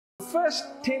First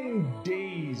 10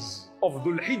 days of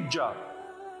Dhul Hijjah,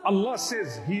 Allah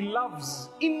says He loves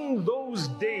in those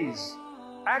days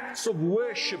acts of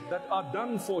worship that are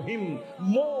done for Him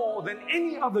more than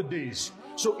any other days.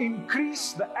 So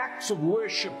increase the acts of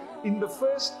worship in the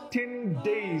first 10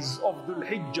 days of Dhul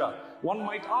Hijjah. One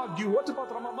might argue, what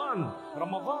about Ramadan?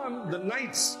 Ramadan, the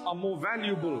nights are more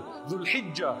valuable. Dhul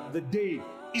Hijjah, the day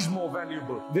is more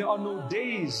valuable. There are no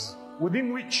days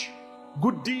within which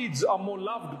good deeds are more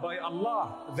loved by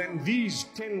Allah than these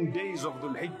 10 days of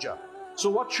Dhul Hijjah. So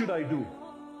what should I do?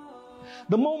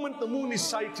 The moment the moon is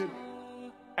sighted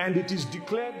and it is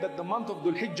declared that the month of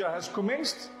Dhul Hijjah has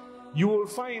commenced, you will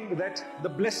find that the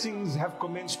blessings have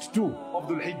commenced too of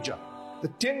Dhul Hijjah. The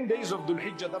 10 days of Dhul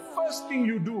Hijjah, the first thing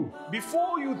you do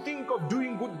before you think of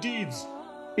doing good deeds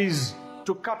is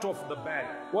to cut off the bad.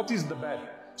 What is the bad?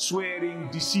 Swearing,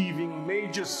 deceiving,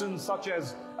 major sins such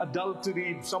as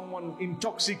adultery, someone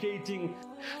intoxicating.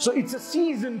 So it's a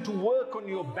season to work on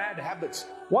your bad habits.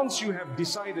 Once you have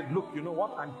decided, look, you know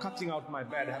what, I'm cutting out my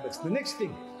bad habits. The next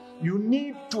thing, you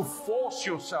need to force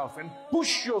yourself and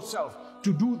push yourself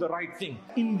to do the right thing.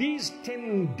 In these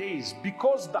 10 days,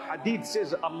 because the hadith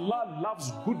says Allah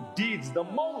loves good deeds the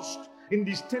most, in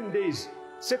these 10 days,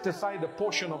 set aside a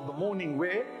portion of the morning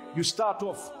where you start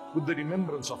off with the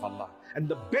remembrance of Allah. And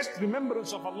the best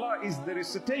remembrance of Allah is the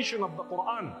recitation of the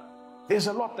Quran. There's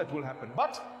a lot that will happen.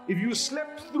 But if you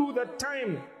slept through that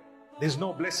time, there's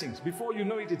no blessings. Before you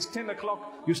know it, it's 10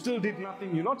 o'clock, you still did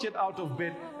nothing, you're not yet out of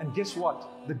bed, and guess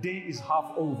what? The day is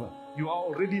half over. You are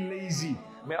already lazy.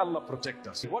 May Allah protect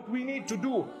us. What we need to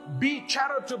do, be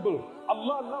charitable.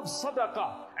 Allah loves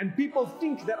sadaqah. And people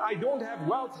think that I don't have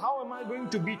wealth, how am I going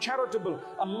to be charitable?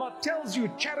 Allah tells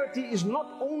you charity is not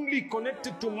only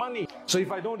connected to money. So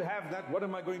if I don't have that, what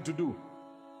am I going to do?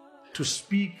 To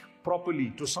speak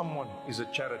properly to someone is a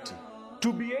charity.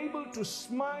 To be able to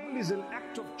smile is an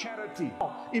act of charity.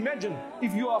 Imagine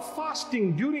if you are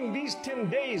fasting during these 10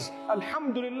 days.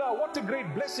 Alhamdulillah, what a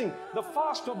great blessing. The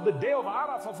fast of the day of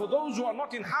Arafat for those who are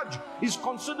not in Hajj is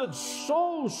considered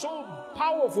so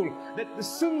powerful that the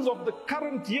sins of the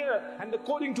current year, and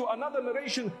according to another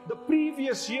narration, the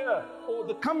previous year or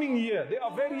the coming year, there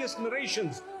are various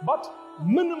narrations, but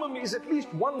minimum is at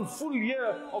least 1 full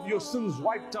year of your sins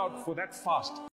wiped out for that fast.